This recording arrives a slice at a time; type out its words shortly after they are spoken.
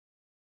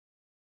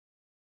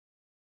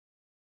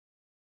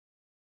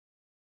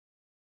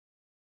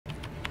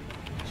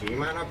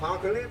G-Man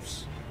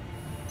Apocalypse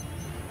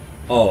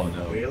Oh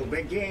no. will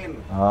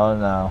begin. Oh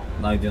no.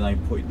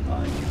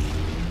 99.9.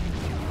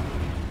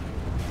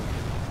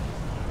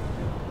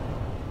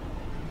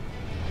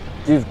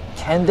 Dude,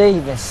 can they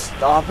even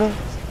stop it?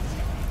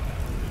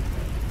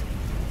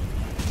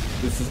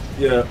 This is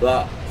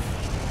yeah,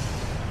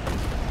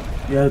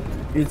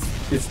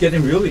 it's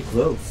getting really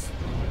close.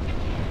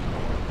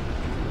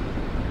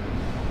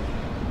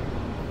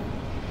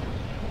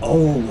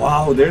 Oh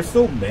wow, there's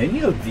so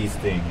many of these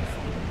things.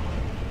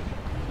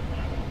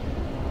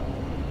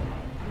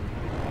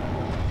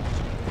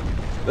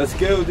 Let's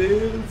go,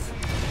 dudes.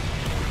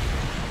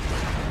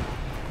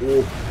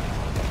 Oh.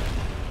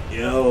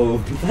 Yo,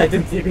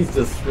 Titan TV's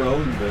just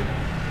thrown them.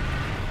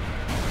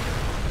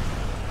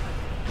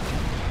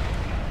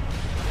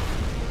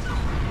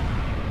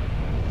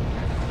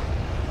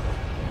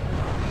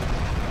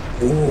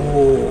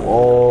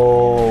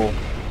 Oh.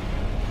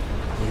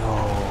 Yo.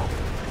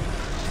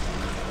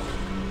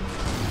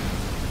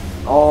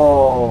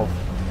 Oh.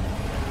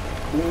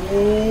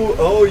 Ooh,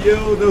 oh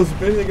yo, those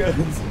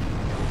miniguns.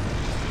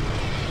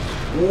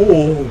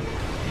 Ooh.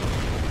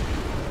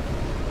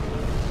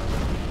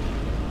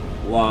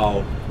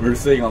 Wow, we're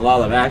seeing a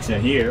lot of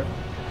action here.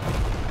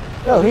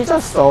 Yo, he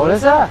just stole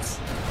his axe.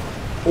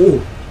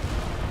 Oh.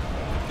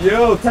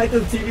 Yo,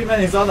 Titan TV Man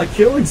is on a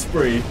killing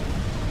spree.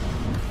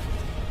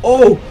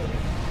 Oh.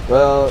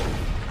 Well,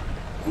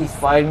 he's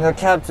fighting the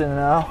captain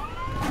now.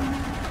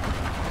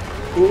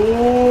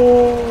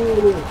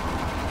 Ooh.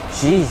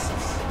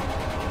 Jesus.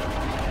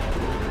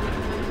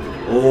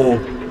 Oh.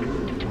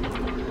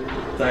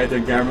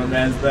 Titan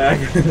cameraman's back.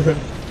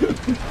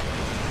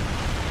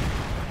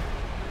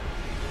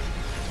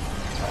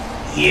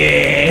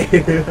 Yeah.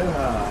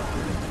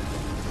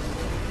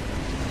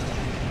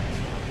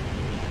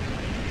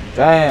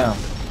 Damn.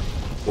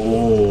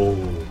 Oh.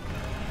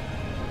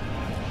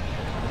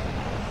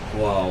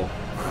 Wow.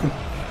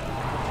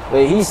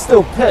 Wait, he's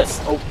still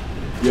pissed. Oh.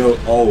 Yo,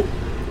 oh.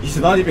 He's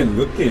not even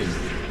looking.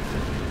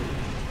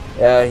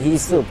 Yeah,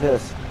 he's still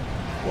pissed.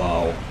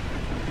 Wow.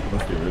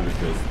 Must be really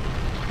pissed.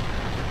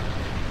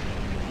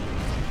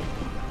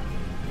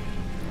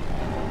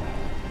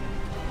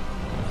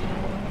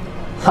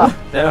 Ha!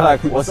 They're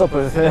like, what's up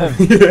with him?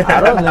 Yeah.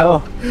 I don't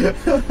know.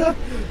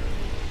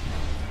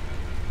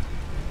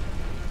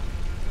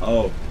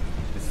 Oh.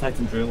 It's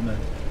Titan Drillman.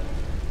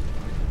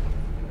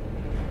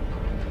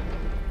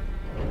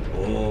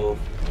 Oh.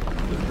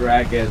 The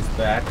dragon's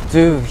back.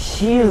 Dude,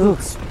 he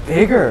looks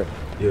bigger.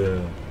 Yeah.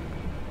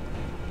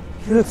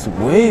 He looks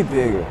way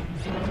bigger.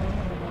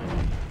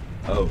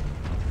 Oh.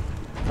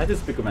 Titan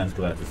Speakerman's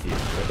glad to see you.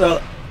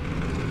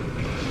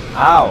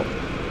 Ow.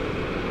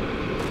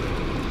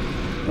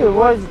 Dude,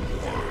 what?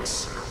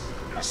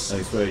 I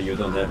swear you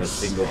don't have a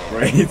single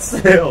brain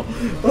cell.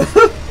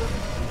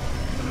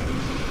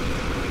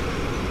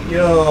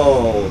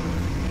 Yo.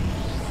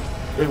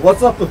 Wait,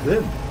 what's up with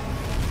him?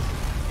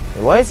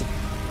 What?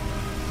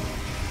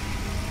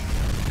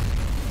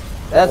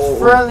 That's Oh.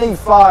 friendly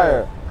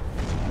fire.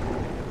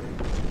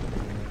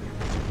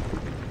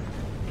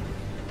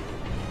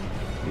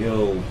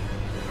 Yo.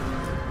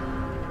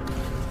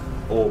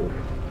 Oh.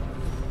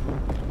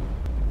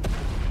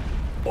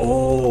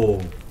 Oh.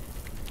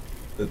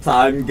 The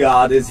time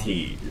god is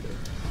here.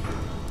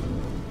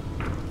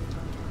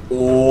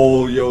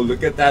 Oh, yo,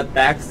 look at that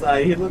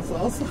backside. He looks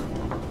awesome.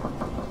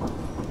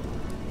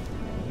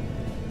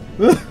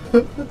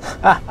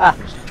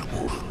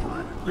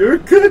 You're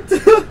good.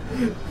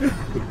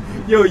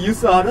 Yo, you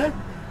saw that?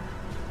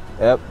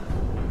 Yep.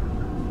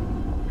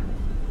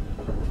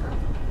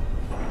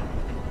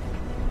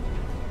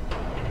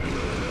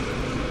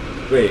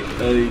 Wait,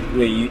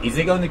 wait, is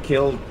he going to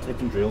kill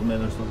Titan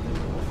Drillman or something?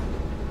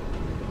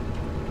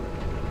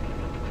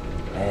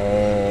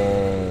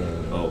 Hey.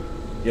 Oh,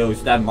 yo,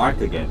 it's that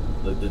mark again.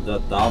 The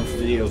Dom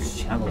Studios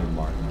channel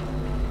mark.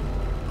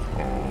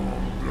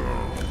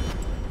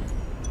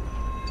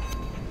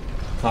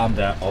 Calm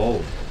down.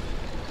 Oh.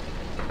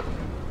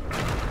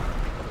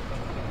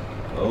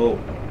 Oh.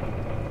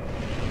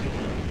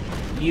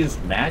 He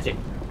used magic.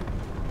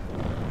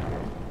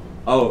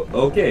 Oh,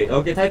 okay.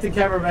 Okay, Titan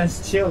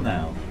Cameraman's chill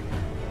now.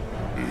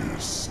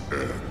 This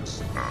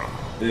ends now.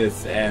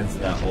 This ends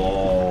now.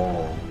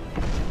 Oh.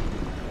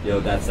 Yo,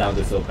 that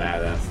sounded so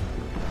badass.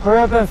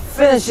 Hurry up and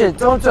finish it.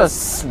 Don't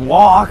just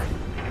walk.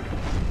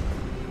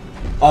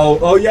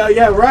 Oh,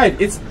 yeah, right.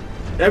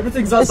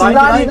 Everything's on It's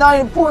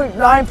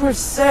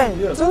 99.9%.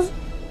 Yeah. Just,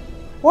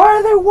 why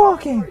are they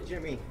walking? Sorry,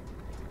 Jimmy.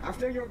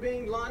 After you're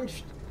being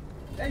launched,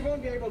 they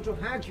won't be able to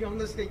hatch you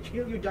unless they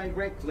kill you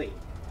directly.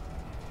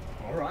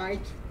 All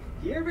right,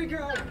 here we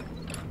go.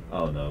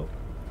 Oh no.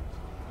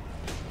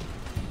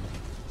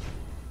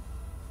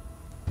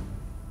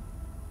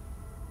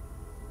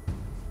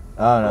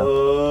 Oh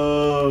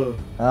no.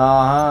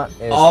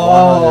 It's 100.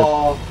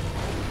 Oh.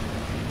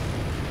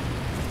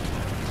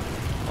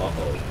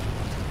 Uh-oh.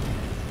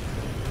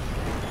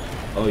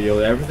 Oh, yo,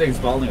 everything's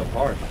falling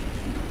apart.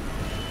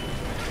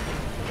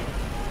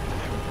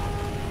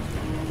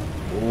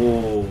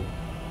 Oh.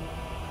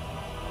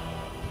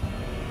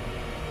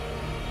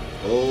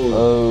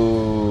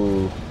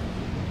 Oh.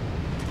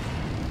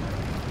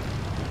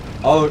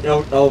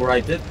 Oh,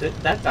 right.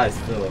 That guy's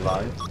still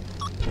alive.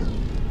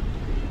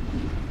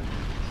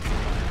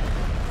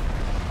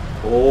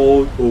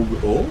 Oh.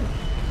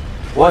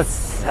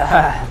 What's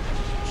that?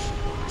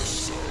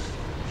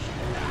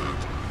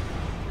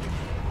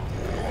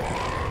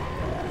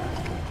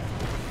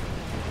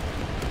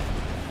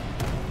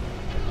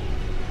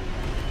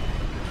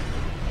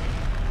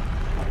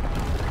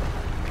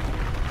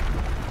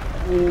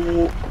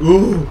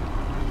 Ooh.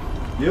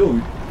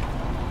 Yo.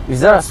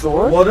 Is that a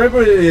sword?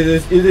 Whatever it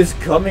is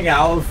coming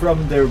out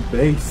from their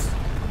base.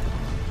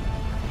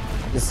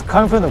 It's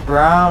coming from the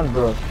ground,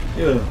 bro.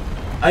 Yeah.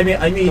 I mean,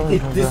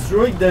 it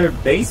destroyed their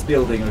base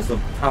building or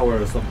some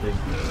tower or something.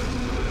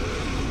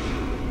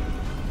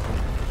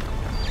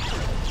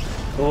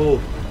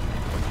 Oh.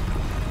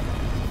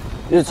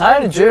 Dude,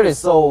 Titan Jared is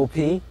so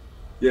OP.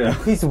 Yeah.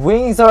 His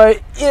wings are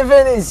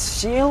even his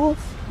shield.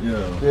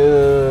 Yeah.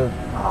 Dude.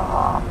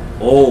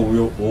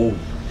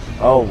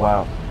 Oh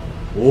wow.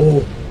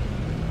 Oh.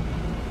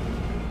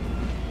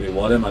 Wait,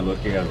 what am I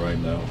looking at right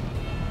now?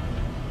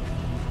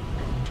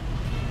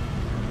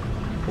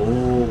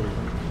 Oh.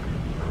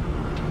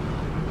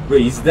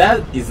 Wait, is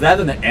that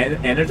an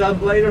energon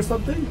blade or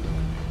something?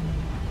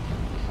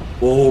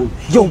 Oh.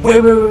 Yo,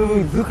 wait,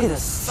 look at the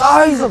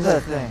size of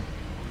that thing.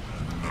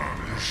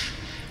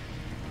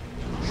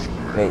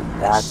 Wait,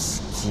 that's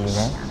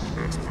G-Man?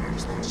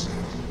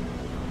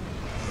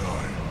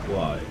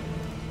 Why?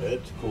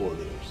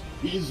 Headquarters.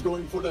 He's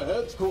going for the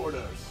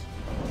headquarters.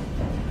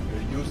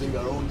 They're using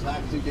our own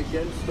tactic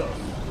against us.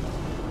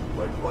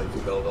 By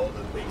wiping out all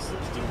the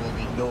bases, there will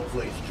be no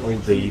place to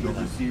retreat or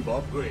receive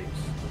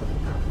upgrades.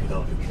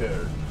 Without a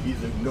care,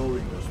 he's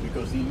ignoring us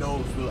because he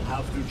knows we'll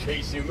have to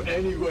chase him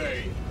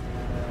anyway.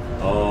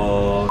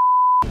 Oh.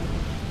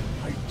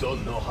 I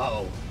don't know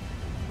how,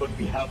 but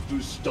we have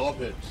to stop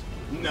it.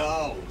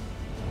 Now!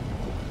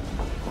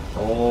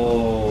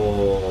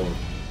 Oh.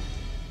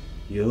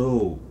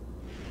 Yo.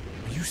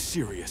 Are you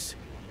serious?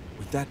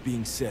 With that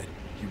being said,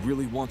 he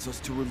really wants us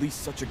to release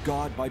such a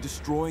god by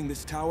destroying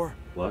this tower?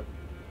 What?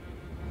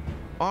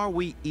 Are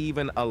we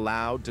even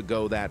allowed to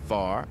go that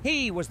far?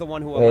 He was the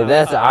one who Wait,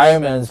 that's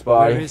Iron Man's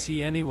body. Where is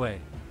he anyway?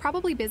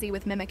 Probably busy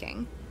with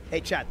mimicking.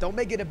 Hey chat, don't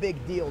make it a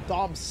big deal.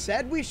 Dom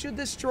said we should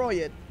destroy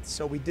it,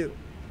 so we do.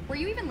 Were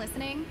you even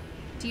listening?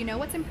 Do you know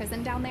what's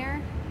imprisoned down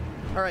there?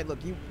 Alright,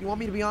 look, you want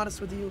me to be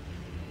honest with you?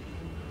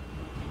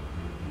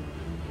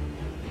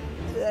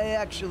 I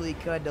actually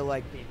kinda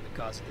like being the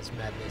cause of this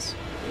madness.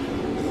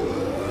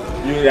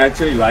 You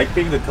actually like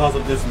being the cause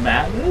of this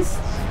madness?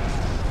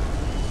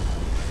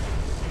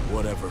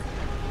 Whatever.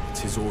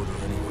 It's his order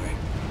anyway.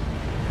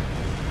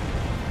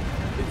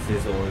 It's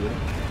his order.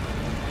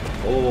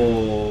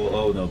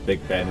 Oh no,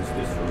 Big Ben is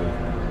destroyed.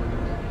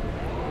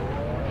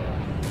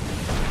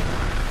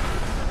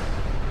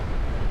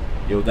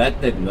 Yo, that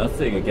did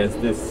nothing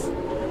against this.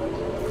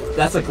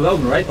 That's a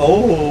clone, right?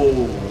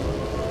 Oh!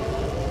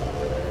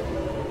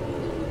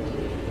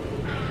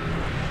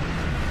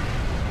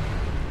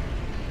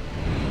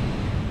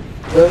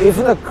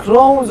 Even the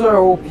clones are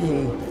OP.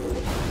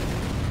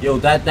 Yo,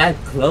 that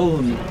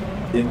clone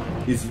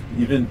is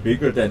even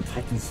bigger than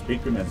Titan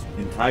Speakerman's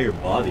entire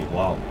body.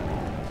 Wow.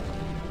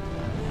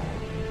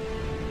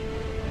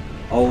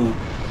 Oh,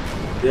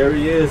 there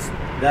he is.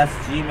 That's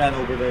G-Man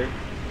over there.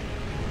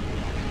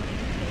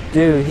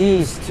 Dude,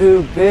 he's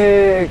too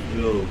big.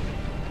 Yo.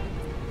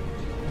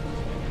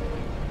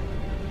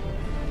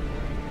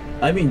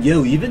 I mean,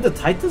 yo, even the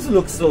Titans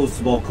look so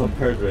small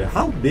compared to it.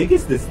 How big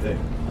is this thing?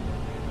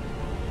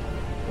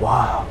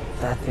 Wow,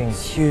 that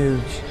thing's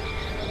huge.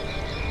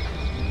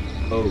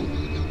 Oh.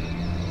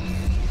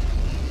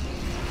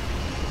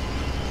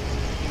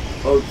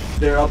 Oh,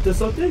 they're up to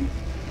something?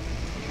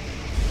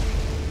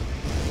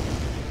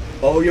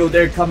 Oh, yo,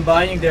 they're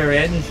combining their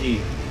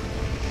energy.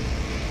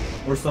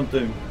 Or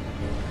something.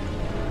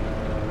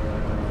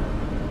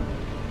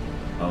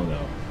 Oh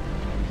no.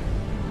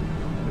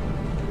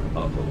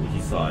 Uh-oh,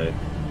 he saw it.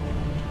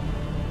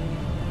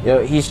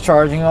 Yo, he's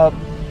charging up.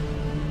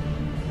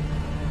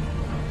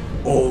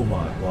 Oh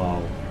my,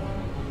 wow.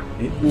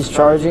 He's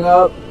charging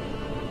up.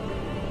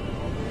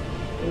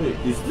 Wait,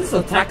 is this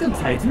Attack on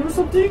Titan or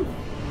something?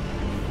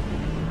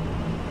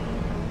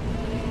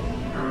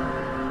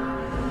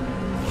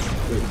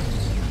 Wait.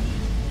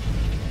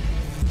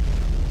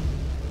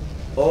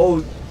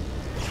 Oh.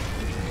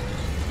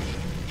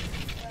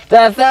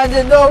 That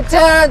landed no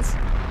chance!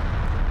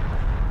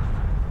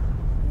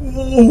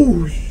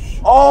 Oh,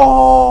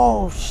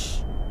 Oh,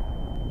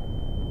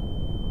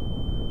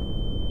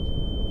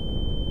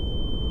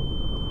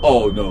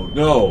 oh no,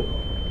 no.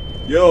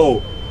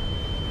 Yo.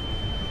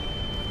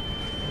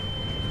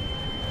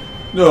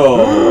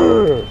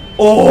 No.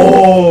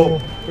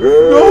 Oh.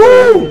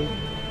 No.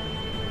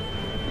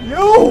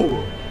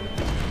 Yo.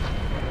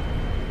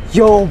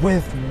 Yo,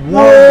 with one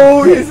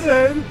No, he hit.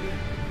 said.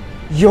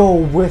 Yo,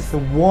 with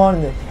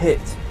one hit.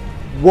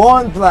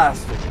 One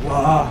blaster.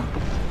 Wow.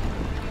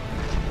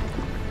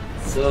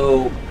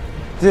 So.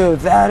 Dude,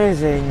 that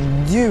is a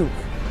nuke.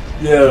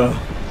 Yeah.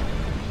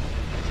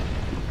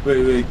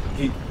 Wait,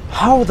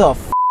 How the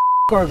f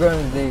are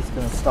they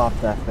gonna stop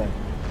that thing?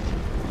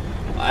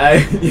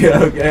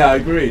 yeah, okay, I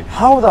agree.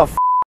 How the f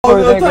Oh are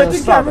no, they gonna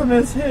Titan stop it?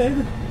 cameraman's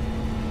head!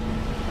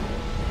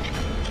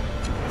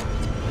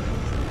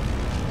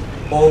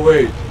 Oh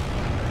wait.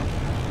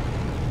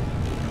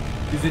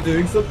 Is he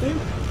doing something?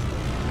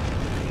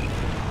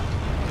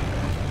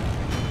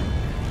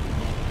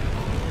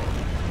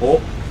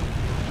 Oh.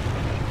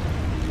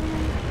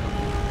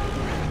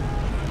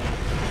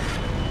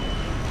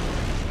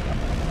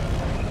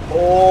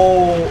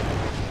 Oh.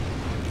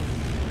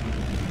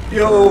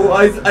 Yo,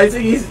 I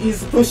think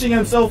he's pushing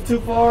himself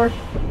too far.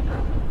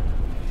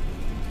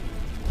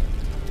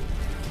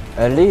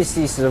 At least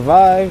he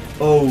survived.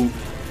 Oh.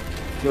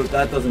 Yo,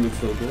 that doesn't look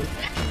so good.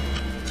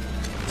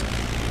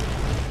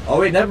 Oh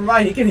wait, never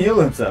mind, he can heal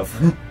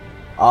himself.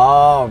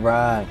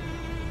 Alright.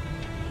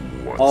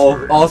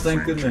 Oh,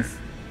 thank goodness.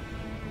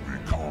 We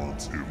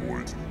can't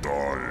avoid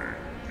dying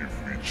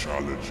if we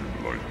challenge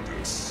him like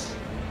this.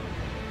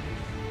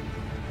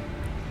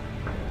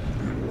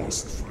 We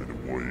must find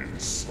a way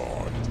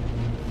inside.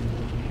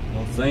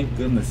 Oh, thank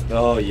goodness.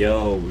 Oh,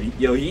 yo,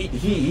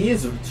 he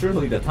is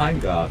truly the time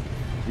god.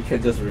 We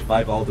can just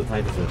revive all the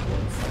titans at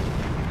once.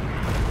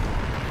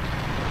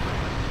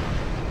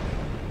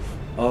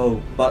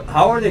 Oh, but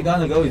how are they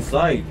gonna go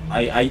inside?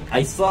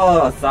 I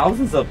saw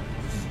thousands of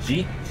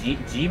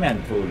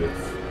G-Man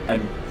toilets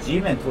and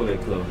G-Man toilet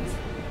clones.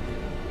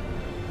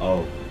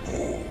 Oh.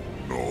 Oh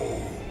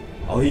no.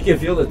 Oh, he can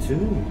feel it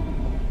too.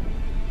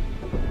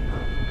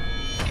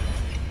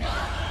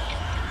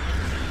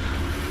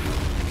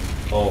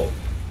 Oh.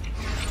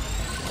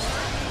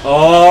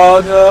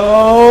 Oh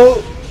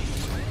no!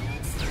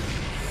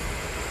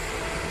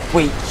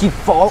 Wait, he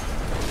fall?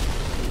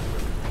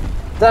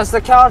 That's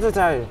the counter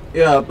titan.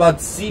 Yeah, but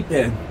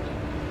C-Pen.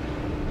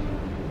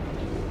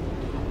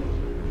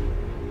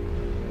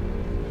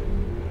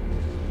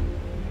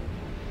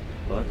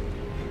 What?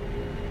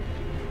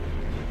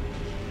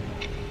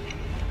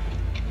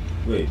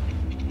 Wait.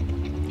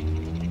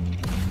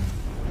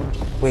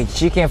 Wait,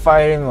 she can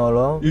fight him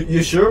alone?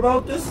 You sure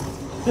about this?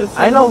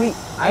 I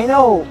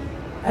know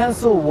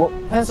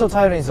Pencil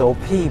Titan is OP,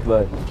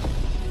 but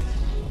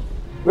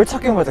we're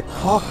talking about the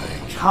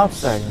counter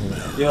titan.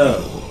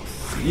 Yeah.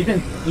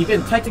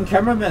 Even Titan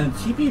cameraman and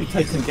TP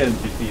Titan can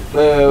defeat.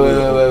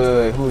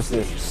 Wait, who's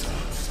this?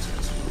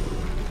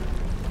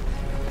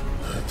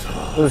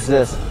 Who's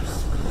this?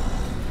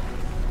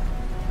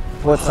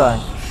 What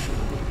time?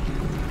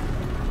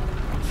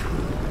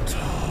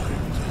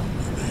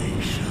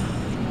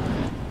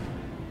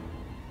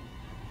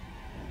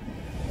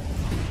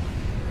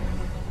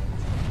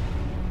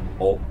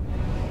 Oh.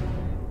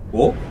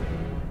 Whoa?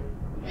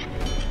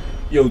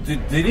 Yo, did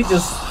he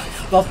just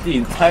stuff the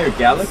entire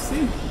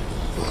galaxy?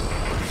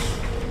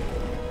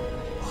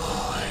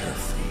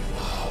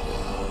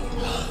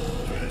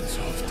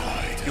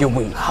 Yo,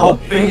 wait, how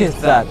big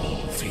is that?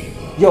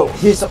 Yo,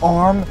 his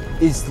arm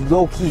is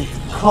low-key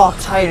Clock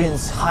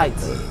Titan's height.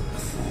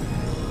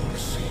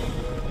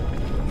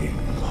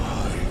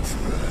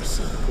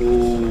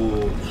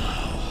 Ooh.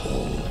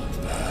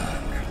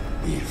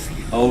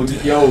 Oh,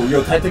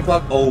 yo, Titan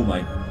Clock. Oh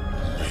my.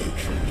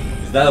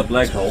 Is that a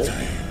black hole?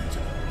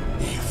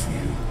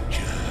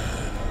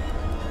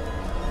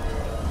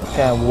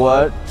 And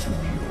what?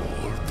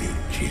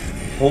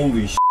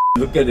 Holy sh!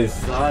 Look at his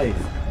size.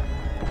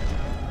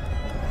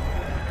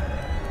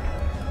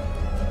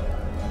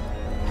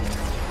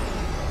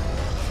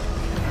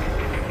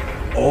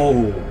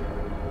 Oh.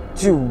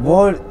 Dude,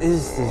 what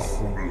is this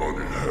thing?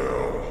 Bloody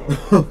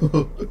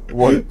hell.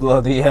 What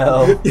bloody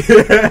hell?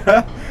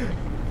 Yeah.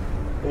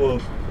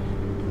 Well.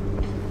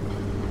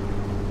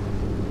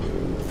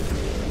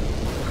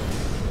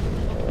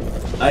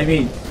 I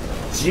mean,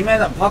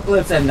 G-Man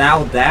Apocalypse and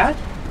now that?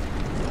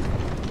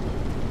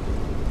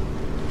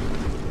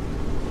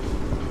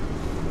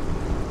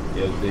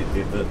 Yo,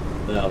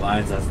 the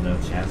Alliance has no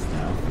chance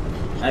now.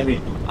 I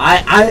mean,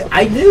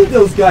 I knew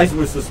those guys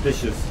were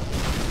suspicious.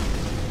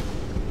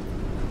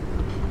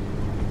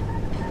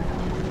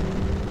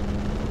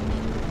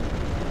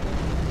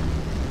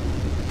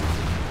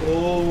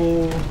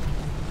 Oh.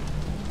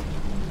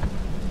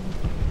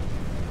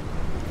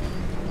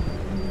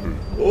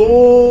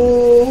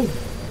 Oh.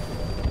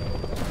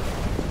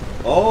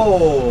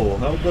 Oh,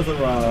 help us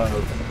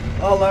around.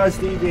 Oh, Lars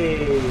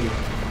TV.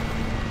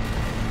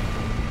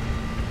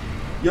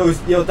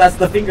 Yo, that's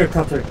the finger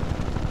cutter.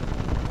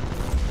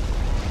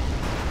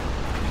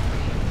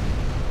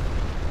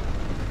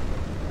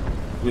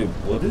 Wait,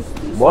 what is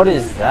this? What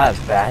is that?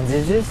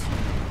 Bandages?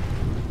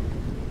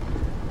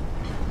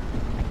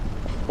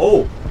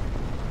 Oh.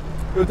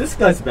 Yo, this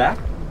guy's back.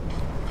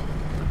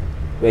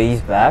 Wait,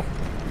 he's back?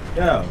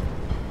 Yeah.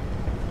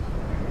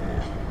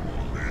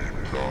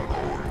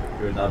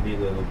 You're not me,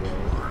 little bro.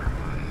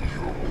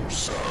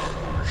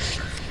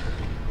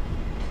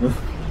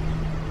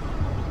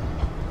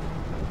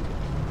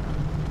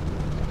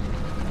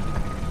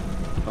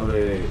 Oh,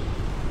 wait.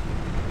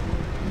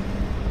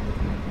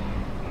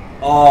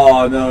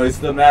 Oh no, it's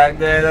the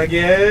magnet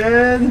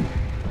again!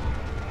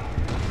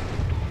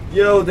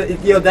 Yo,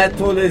 that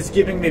toilet is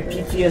giving me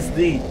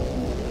PTSD.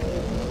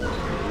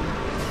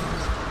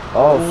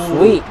 Oh, Ooh.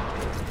 sweet.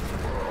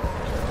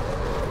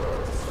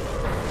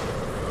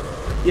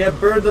 Yeah,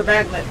 burn the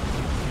magnet.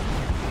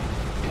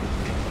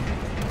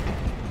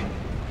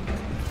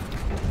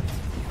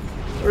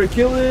 Or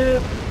kill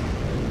him.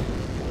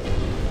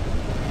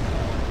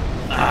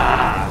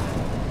 Ah!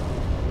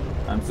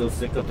 I'm so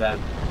sick of that.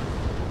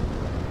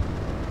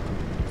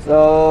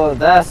 So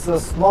that's the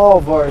small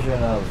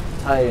version of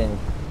Titan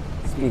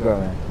Speaker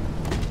Man.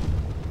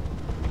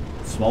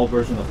 Small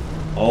version of.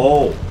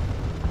 Oh.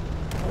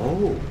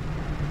 Oh.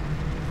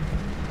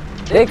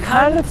 They're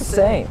kind of the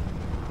same.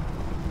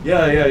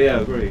 Yeah,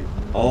 agree.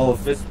 Oh,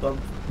 fist bump.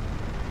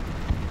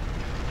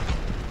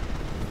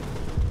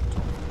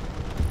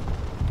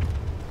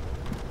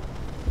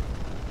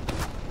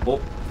 Oh.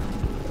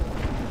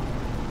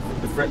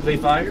 The friendly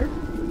fire?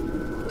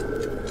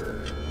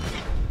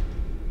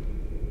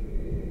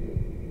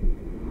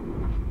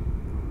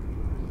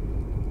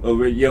 Oh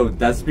wait, yo,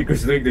 that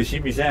speaker's doing the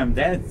shimmy sham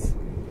dance.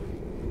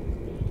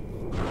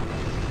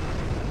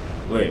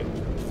 Wait.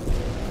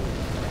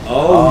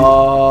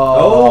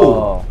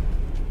 Oh.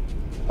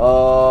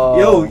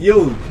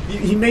 Yo,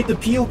 he made the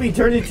POV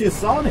turn into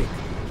Sonic.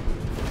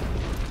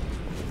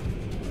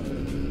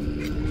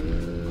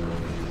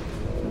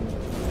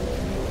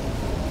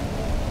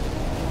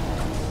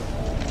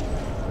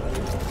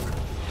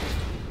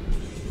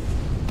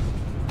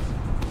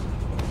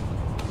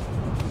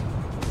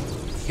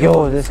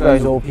 Yo, this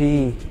guy's OP.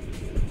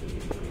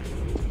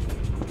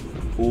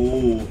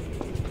 Ooh.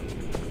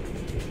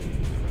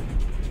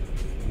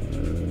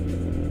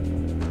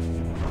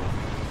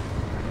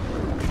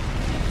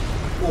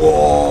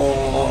 Whoa!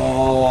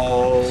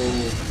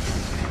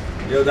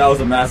 Yo, that was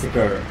a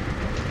massacre.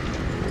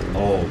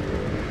 Oh.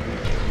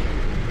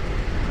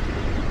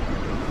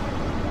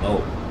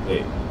 Oh,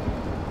 wait.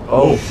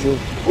 Oh, shoot.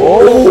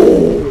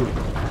 Oh!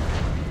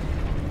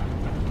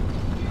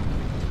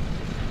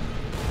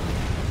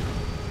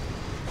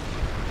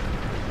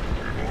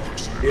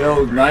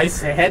 Yo,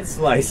 nice head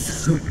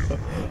slice.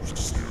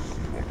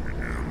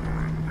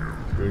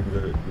 Bring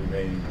the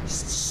remaining.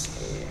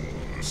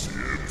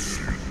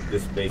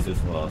 This base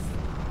is lost.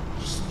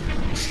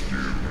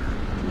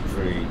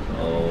 Retreat.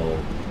 Oh.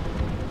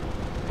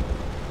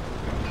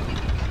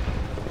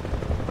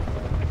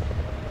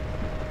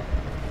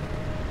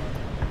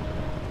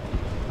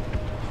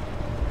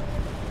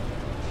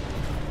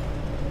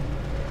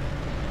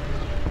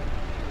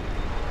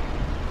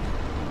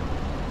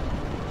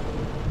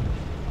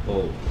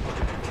 Oh.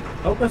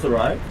 Help us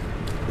arrive?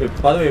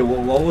 Wait, by the way,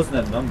 what was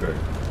that number?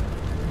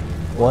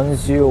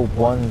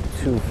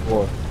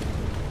 10124.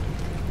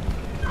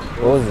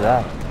 What was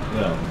that?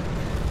 Yeah.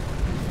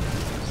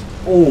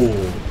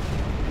 Oh.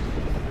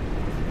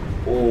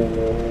 Oh.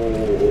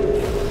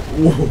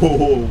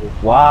 Whoa.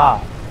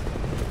 Wow.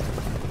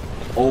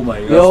 Oh my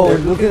god. Yo,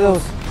 look at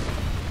those.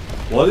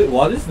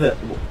 What is that?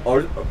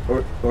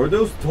 Are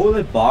those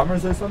toilet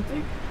bombers or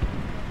something?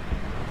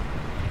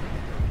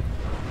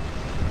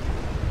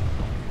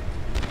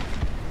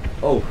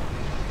 Oh.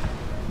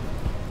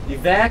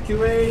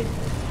 Evacuate.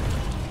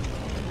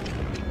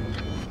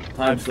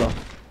 Time's up.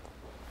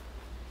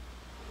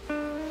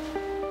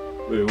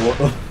 Wait,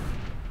 what?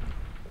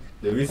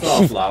 Did we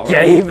saw a flower?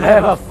 Gave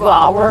him a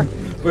flower.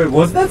 Wait,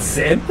 was that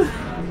Sid?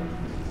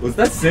 Was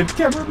that Sid,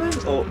 cameraman?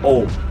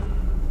 Oh.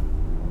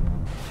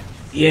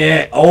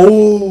 Yeah.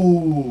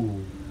 Oh.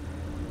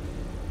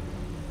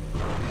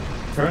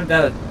 Turned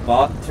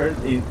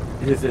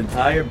his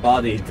entire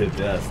body into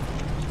dust.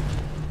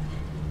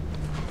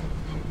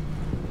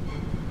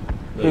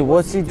 Wait,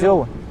 what's he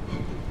doing?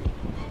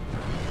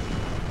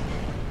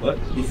 What?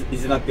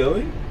 Is he not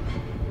going?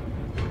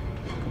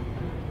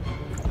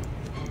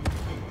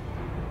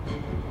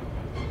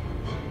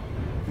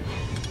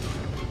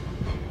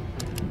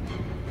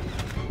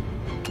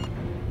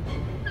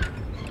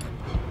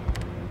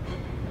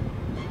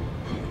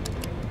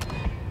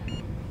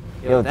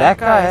 Yo, that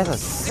guy has a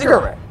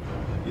cigarette.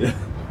 Yeah.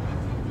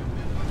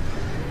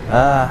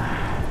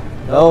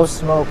 No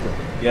smoking.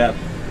 Yeah.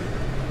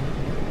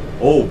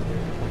 Oh.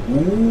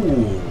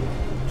 Ooh.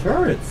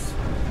 Turrets.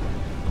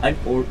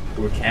 Or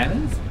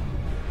cannons?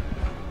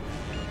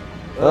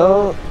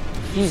 Oh,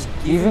 he's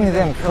giving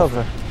them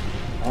cover.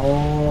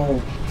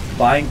 Oh.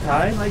 Buying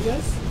time, I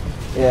guess?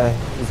 Yeah,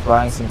 he's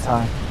buying some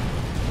time.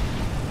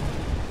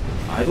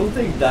 I don't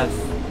think that's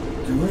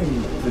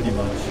doing pretty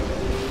much.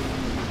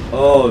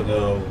 Oh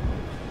no.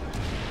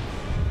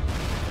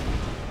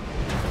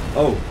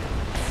 Oh.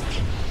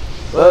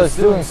 Well, it's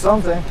doing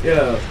something.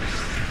 Yeah.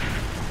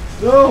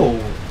 No.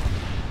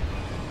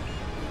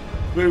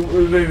 Wait.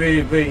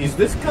 Is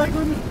this guy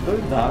going to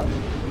die?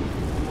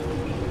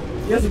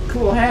 He has a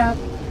cool hat.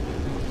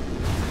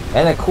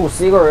 And a cool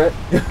cigarette.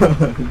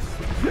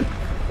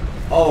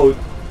 Oh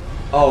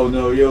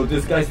no, yo,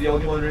 this guy's the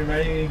only one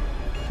remaining.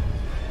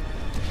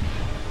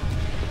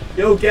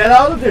 Yo, get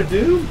out of there,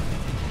 dude.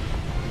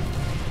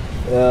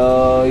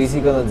 Yo, is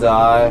he gonna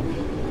die?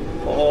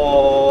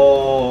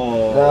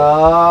 Oh.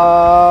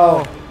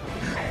 No.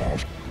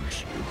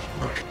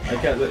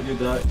 let you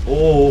die.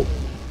 Oh.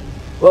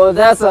 Well,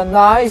 that's a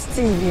nice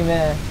TV,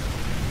 man.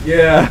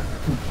 Yeah.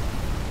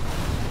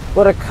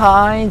 What a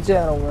kind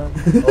gentleman.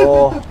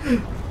 Oh.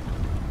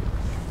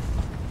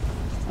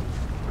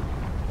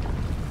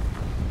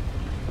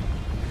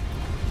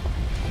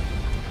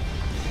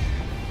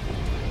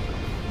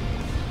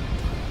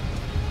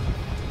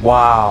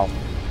 Wow.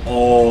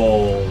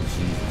 Oh,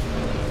 Jesus.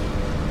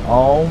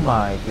 Oh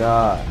my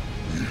god.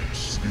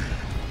 Yes.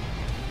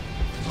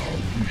 Now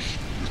wish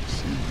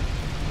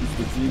It's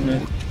the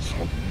demon.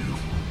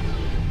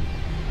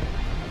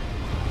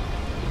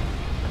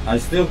 I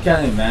still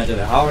can't imagine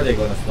how are they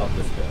gonna stop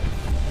this guy.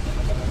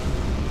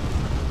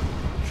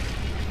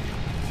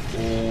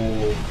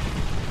 Oh,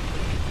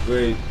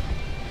 wait.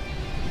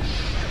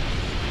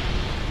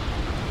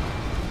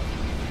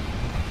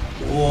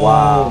 Whoa.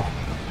 Wow.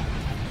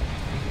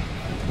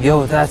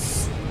 Yo,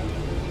 that's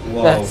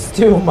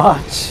too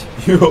much.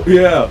 Yo,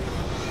 yeah.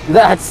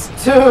 That's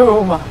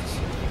too much.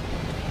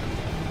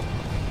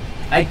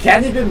 I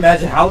can't even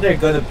imagine how they're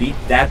gonna beat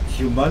that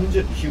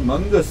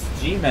humongous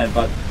G-Man,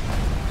 but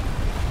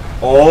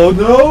oh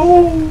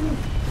no!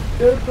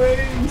 Their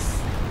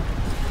face!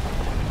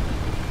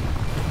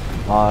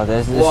 Oh,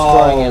 they're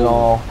destroying it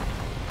all.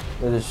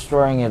 They're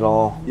destroying it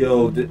all.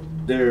 Yo,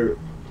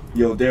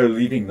 they're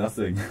leaving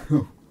nothing.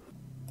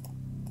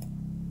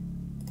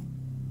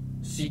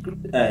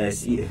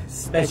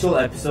 Special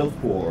episode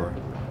 4.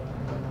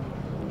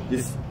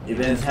 This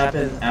event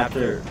happened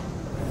after.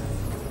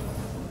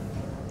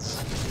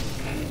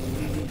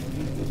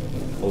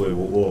 Oh wait,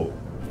 whoa.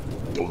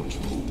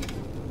 Don't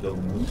move.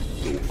 Don't move.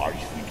 Though I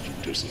think you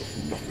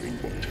deserve nothing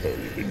but turn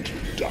into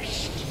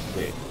dust.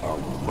 Wait. Our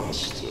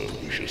master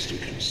wishes to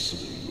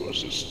consider you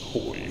as his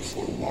toy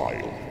for a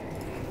while.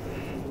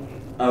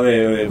 Oh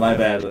wait, my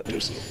bad. Don't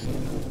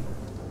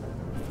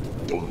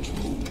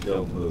move.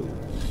 Don't move.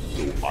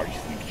 Though I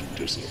think you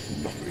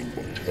deserve nothing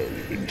but turn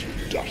into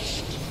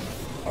dust.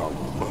 Our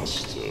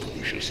master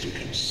wishes to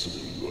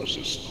consider you as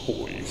his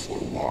toy for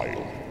a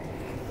while.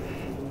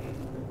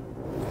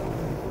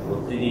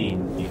 What did he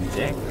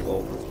inject?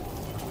 Oh.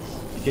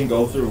 You can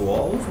go through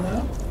walls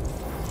now?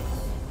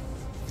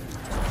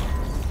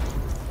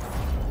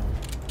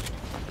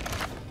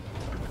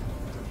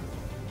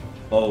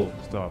 Oh.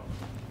 Stop.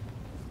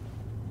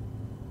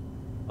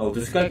 Oh,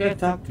 this guy can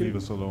talk to. Leave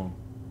us alone.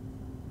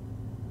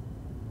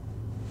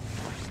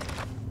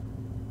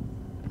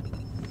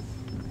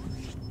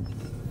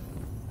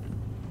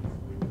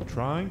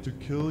 Trying to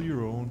kill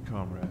your own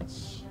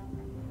comrades.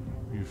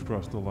 You've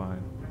crossed the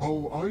line.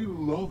 Oh, I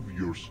love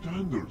your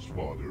standards,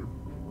 Father.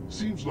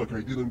 Seems like I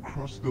didn't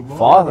cross the line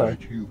Father? when I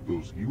killed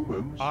those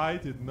humans. I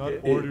did not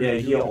order Yeah, you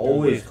he to do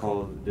always it.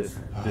 called this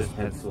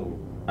pencil.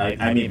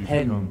 I mean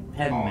pen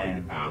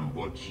man. I am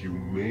what you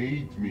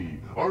made me.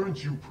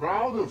 Aren't you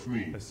proud of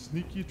me? A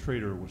sneaky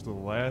traitor was the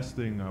last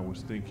thing I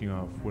was thinking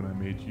of when I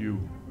made you.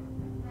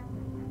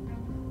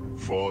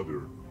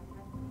 Father,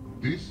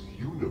 this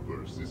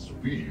universe is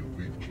filled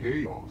with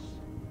chaos.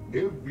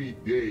 Every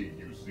day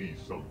you see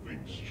something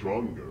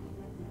stronger.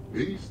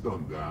 Based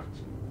on that,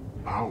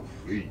 our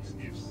fate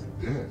is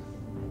death.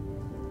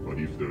 But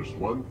if there's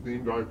one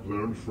thing I've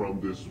learned from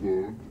this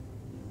world,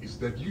 is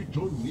that you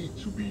don't need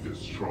to be the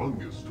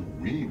strongest to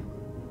win.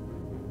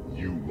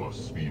 You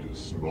must be the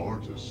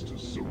smartest to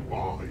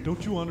survive.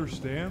 Don't you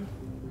understand?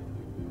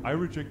 I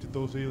rejected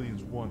those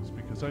aliens once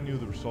because I knew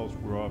the results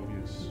were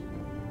obvious.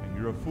 And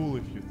you're a fool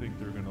if you think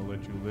they're gonna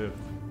let you live.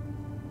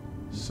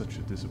 Such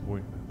a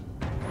disappointment.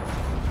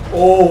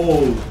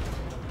 Oh!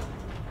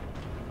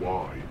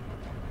 Why?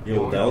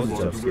 Yo, that was a Why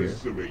jump scare.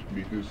 underestimate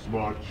me this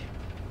much?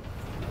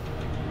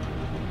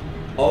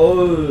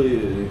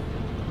 Oh!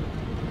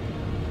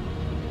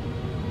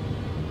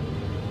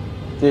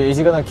 Dude, is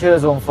he gonna kill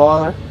his own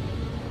father?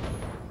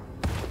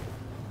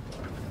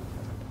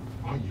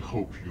 I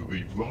hope you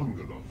live long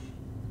enough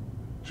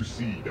to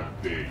see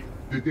that day.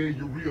 The day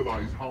you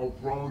realize how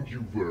wrong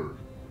you were.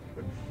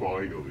 And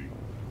finally,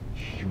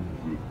 you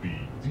will be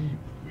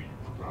deeply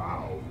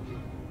proud.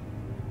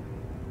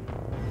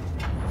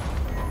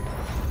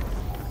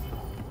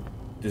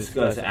 This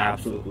guy's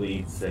absolutely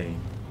insane.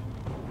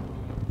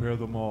 Prepare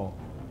them all.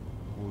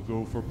 We'll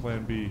go for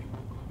Plan B.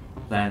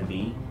 Plan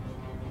B?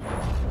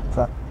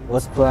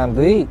 What's plan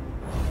B?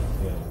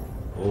 Yeah.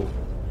 Oh.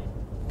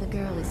 The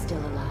girl is still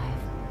alive.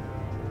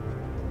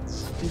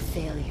 You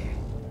failure.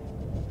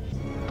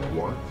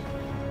 What?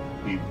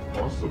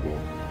 Impossible.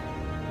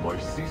 My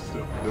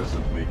system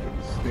doesn't make a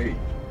mistake.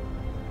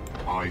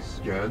 I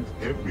scanned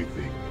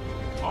everything.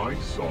 I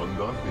saw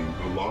nothing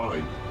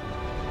alive.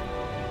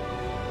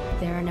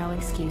 There are no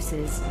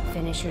excuses.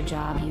 Finish your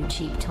job, you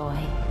cheap toy.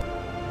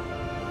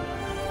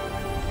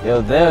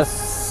 Yo, they're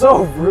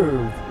so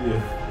rude.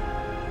 Yeah.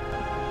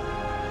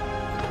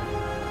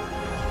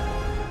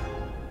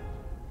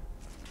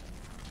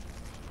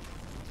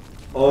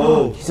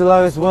 Oh! He's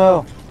alive as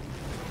well.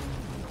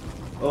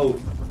 Oh,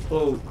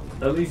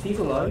 at least he's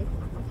alive.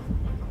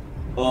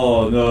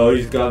 Oh no,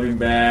 he's coming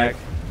back.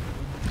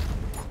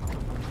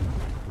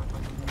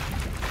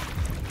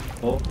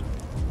 Oh.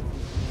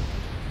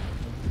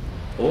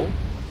 Oh.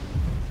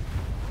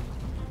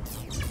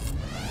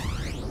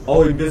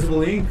 Oh,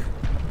 invisible ink.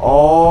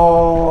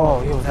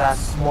 Oh, yo, that's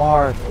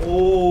smart.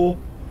 Oh.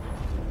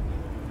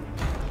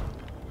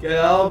 Get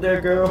out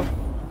there, girl.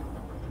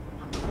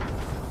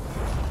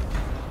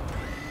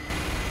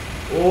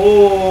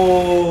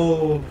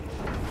 Oh.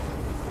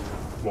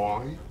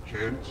 Why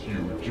can't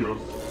you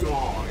just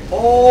die?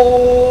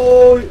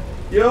 Oh.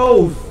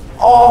 Yo.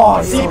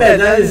 Oh, Seaman,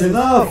 that is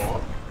enough.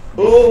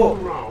 Oh.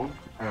 Around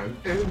and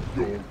end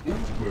your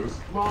useless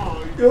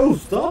life. Yo,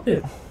 stop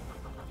it.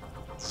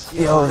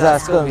 Yo,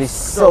 that's gonna be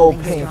so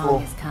Something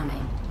painful. strong is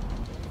coming.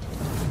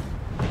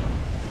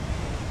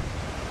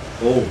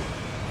 Oh.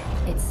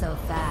 It's so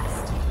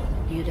fast.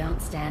 You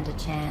don't stand a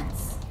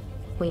chance.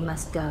 We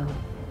must go.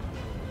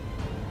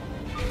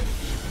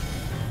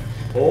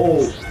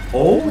 Oh.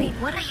 Oh. Wait,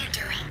 what are you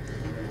doing?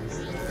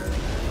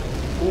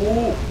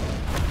 Oh.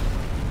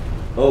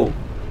 Oh.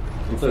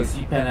 Looks like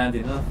Seapan had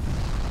enough.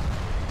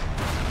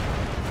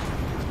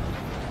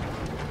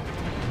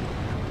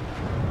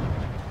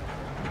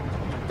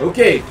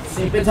 Okay,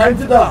 Seapan, time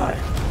to die.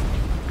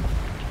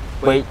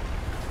 Wait.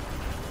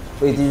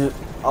 Wait, did you...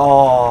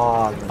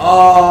 Oh.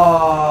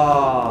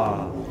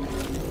 Ah.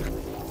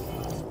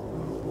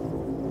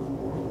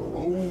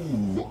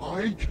 Oh,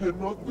 I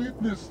cannot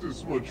witness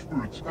this much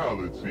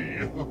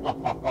brutality.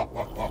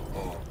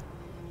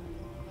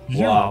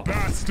 You Wow.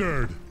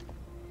 bastard!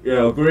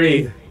 Yeah,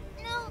 agreed.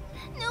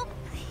 No,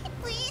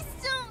 please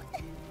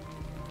don't.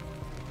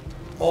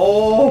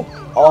 Oh.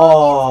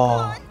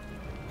 Oh.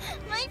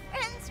 My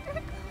friends were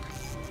gone.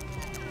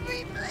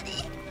 Everybody.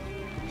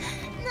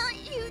 Not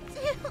you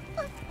too.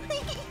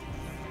 Please.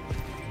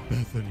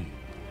 Bethany.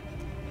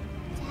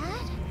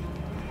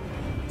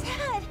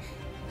 Dad,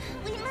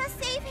 we must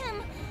save him.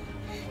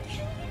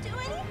 Can you do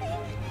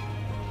anything?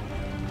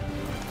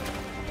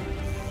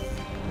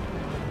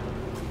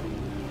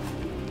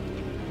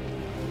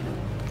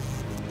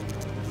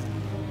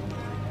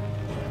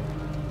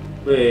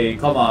 Wait,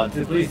 come on.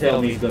 Please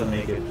tell me he's gonna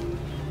make it.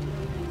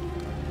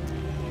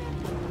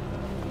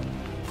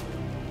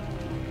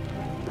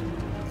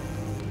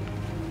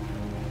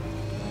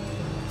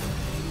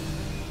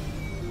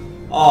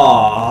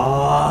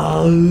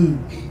 Ah.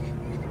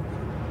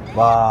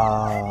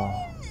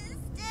 Wow.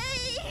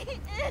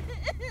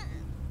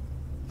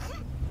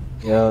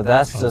 Yo,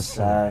 that's just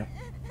sad.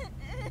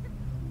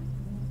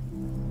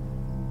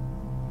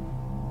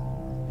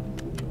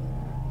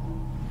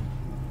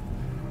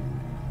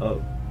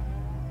 Oh.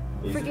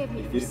 Forgive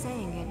me for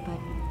saying it, but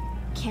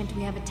can't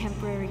we have a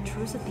temporary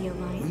truce at the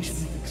Alliance? We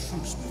should make a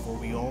truce before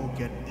we all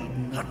get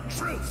eaten. A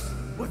truce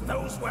with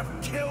those who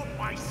have killed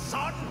my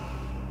son?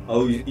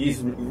 Oh,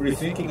 he's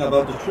rethinking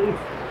about the truth.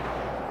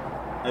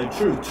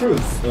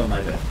 Truth. Oh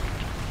my bad.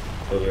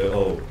 Okay,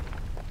 oh.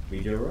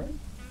 Meteorite?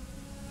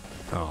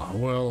 Ah,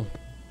 well,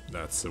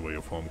 that's the way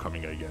of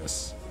homecoming, I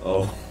guess.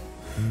 Oh.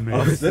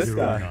 Oh, it's this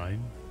guy.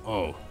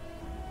 Oh.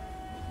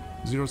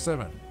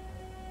 07.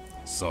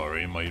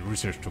 Sorry, my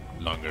research took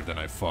longer than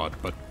I thought,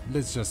 but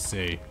let's just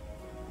say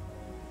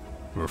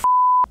we're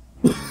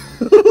Me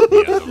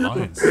and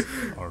Alliance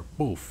are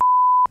both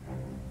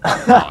I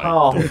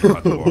don't know how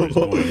the war is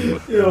going,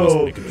 but we must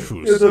make a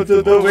truce.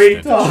 The way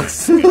he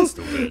talks.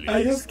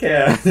 I just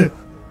can't.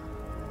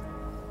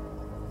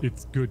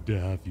 It's good to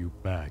have you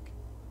back.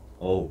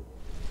 Oh.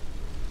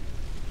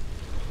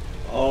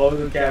 Oh,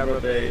 the camera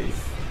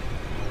base.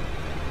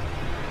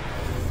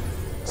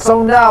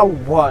 So now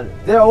what?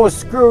 They're all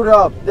screwed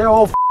up. They're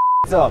all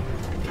f***ed up.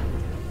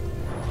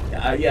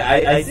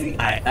 I think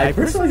I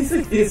personally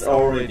think it's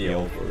already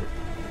over.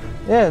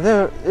 Yeah,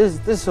 this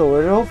is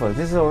already over.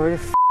 This is already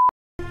f***.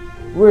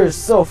 We're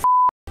so f***.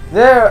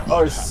 They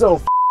are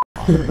so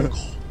f***.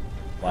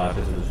 What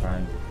happened to the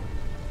triangle?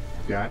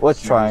 What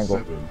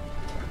triangle?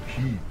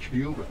 He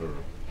killed her.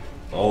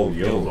 Oh,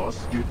 yo. We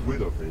must get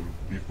rid of him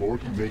before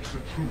he makes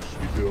a truce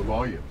with the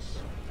Alliance.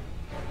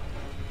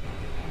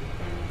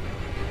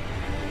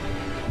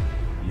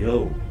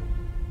 Yo.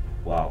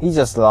 Wow. He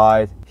just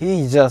lied.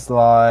 He just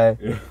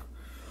lied.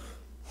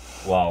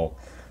 Wow.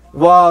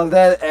 Wow,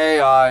 that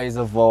AI is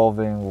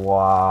evolving.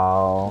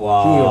 Wow.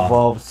 Wow. He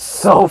evolved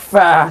so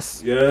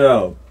fast.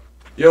 Yeah.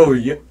 Yo,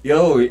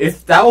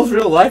 if that was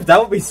real life, that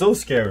would be so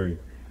scary.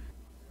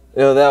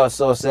 Yo, that was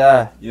so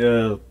sad.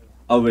 Yeah.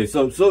 Oh wait,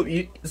 so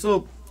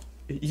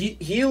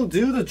he'll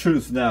do the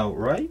truth now,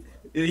 right?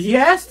 He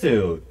has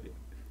to.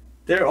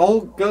 They're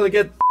all gonna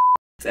get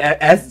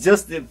as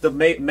just the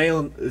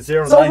male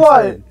 09. So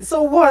what?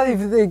 So what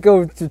if they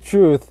go to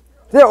truth?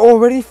 They're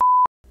already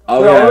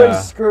Oh, they're yeah. already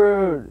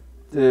screwed,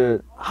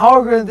 dude.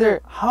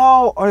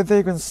 How are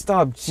they gonna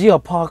stop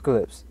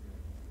G-Apocalypse?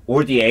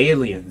 Or the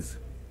aliens.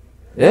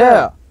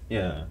 Yeah.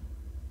 Yeah.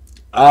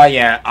 Oh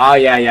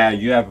yeah.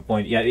 You have a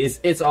point. Yeah,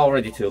 it's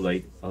already too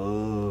late.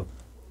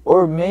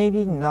 Or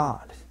maybe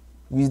not.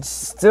 We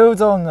still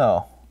don't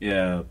know.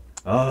 Yeah.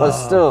 But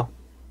still,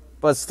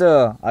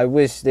 I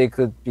wish they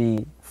could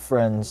be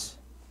friends.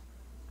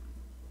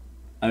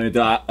 I mean,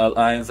 the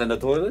Alliance and the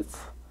toilets.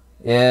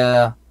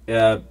 Yeah.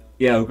 Yeah,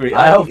 agree.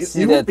 I hope to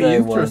see it that would be day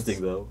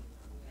interesting once. though.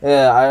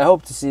 Yeah, I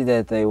hope to see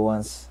that day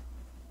once.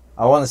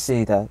 I want to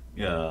see that.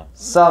 Yeah.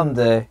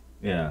 Someday.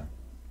 Yeah.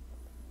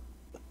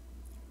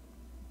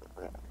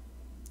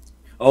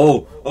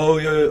 Oh,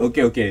 yeah,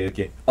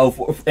 okay.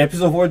 Oh,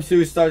 episode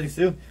 42 is starting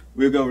soon.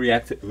 We're going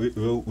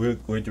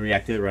to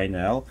react to it right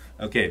now.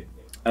 Okay.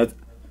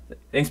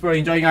 Thanks for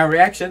enjoying our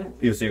reaction.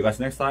 We'll see you guys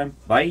next time.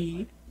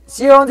 Bye.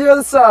 See you on the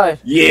other side.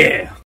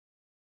 Yeah.